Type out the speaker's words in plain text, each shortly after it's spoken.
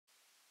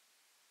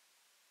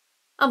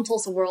I'm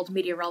Tulsa World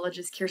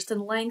Meteorologist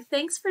Kirsten Lang.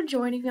 Thanks for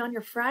joining me on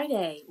your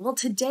Friday. Well,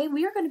 today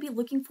we are going to be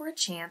looking for a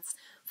chance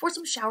for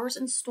some showers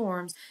and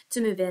storms to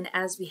move in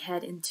as we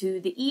head into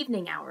the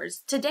evening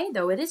hours. Today,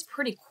 though, it is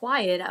pretty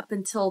quiet up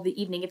until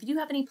the evening. If you do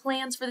have any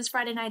plans for this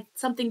Friday night,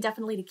 something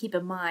definitely to keep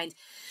in mind.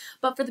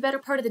 But for the better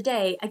part of the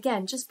day,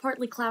 again, just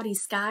partly cloudy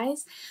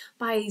skies.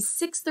 By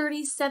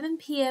 6:30, 7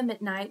 p.m.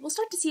 at night, we'll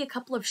start to see a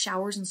couple of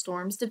showers and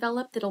storms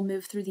develop that'll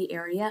move through the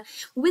area.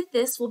 With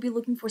this, we'll be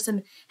looking for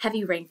some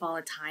heavy rainfall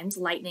at times,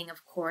 lightning,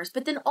 of course,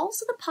 but then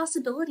also the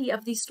possibility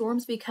of these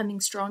storms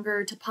becoming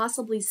stronger to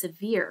possibly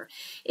severe.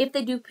 If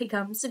they do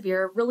become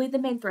severe, really the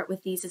main threat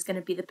with these is going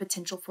to be the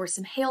potential for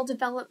some hail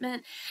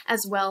development,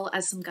 as well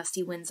as some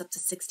gusty winds up to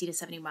 60 to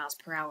 70 miles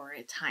per hour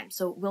at times.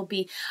 So it will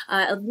be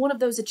one of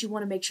those that you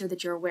want to make sure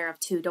that you're aware of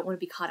too. Don't want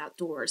to be caught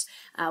outdoors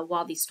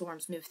while these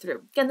storms move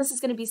through. Again, this is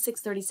going to be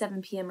 6:30,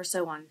 7 p.m. or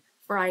so on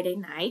Friday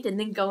night, and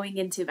then going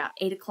into about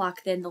 8 o'clock,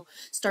 then they'll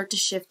start to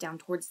shift down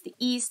towards the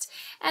east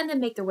and then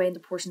make their way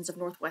into portions of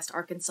northwest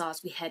Arkansas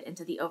as we head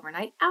into the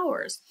overnight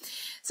hours.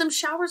 Some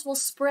showers will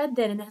spread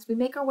then, and as we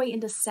make our way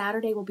into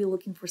Saturday, we'll be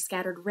looking for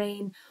scattered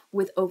rain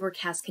with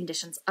overcast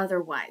conditions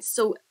otherwise.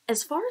 So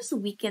as far as the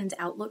weekend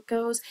outlook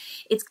goes,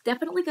 it's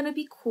definitely going to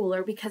be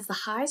cooler because the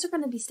highs are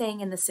going to be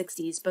staying in the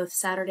 60s both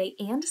Saturday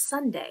and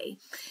Sunday.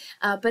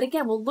 But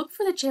again, we'll look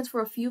for the chance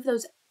for a few of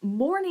those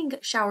morning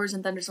showers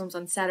and thunderstorms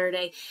on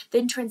Saturday,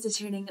 then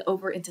transitioning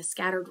over into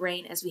scattered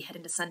rain as we head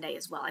into Sunday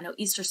as well. I know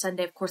Easter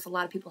Sunday, of course, a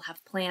lot of people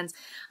have plans.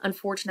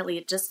 Unfortunately,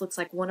 it just looks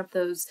like one of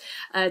those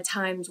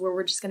times where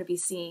we're just going to be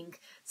seeing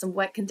some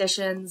wet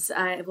conditions,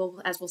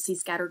 as we'll see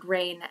scattered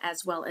rain,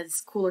 as well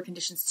as cooler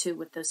conditions too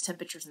with those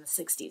temperatures in the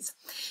 60s.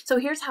 So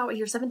here's how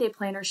your 7-day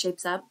planner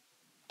shapes up.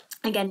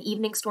 Again,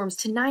 evening storms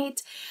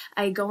tonight,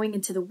 going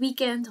into the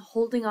weekend,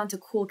 holding on to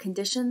cool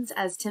conditions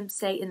as temps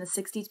stay in the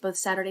 60s both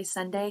Saturday,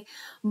 Sunday.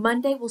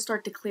 Monday will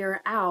start to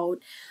clear out,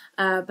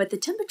 but the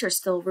temperatures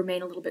still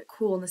remain a little bit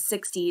cool in the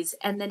 60s.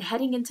 And then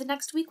heading into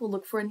next week, we'll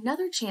look for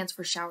another chance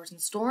for showers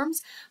and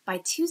storms by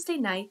Tuesday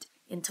night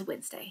into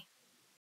Wednesday.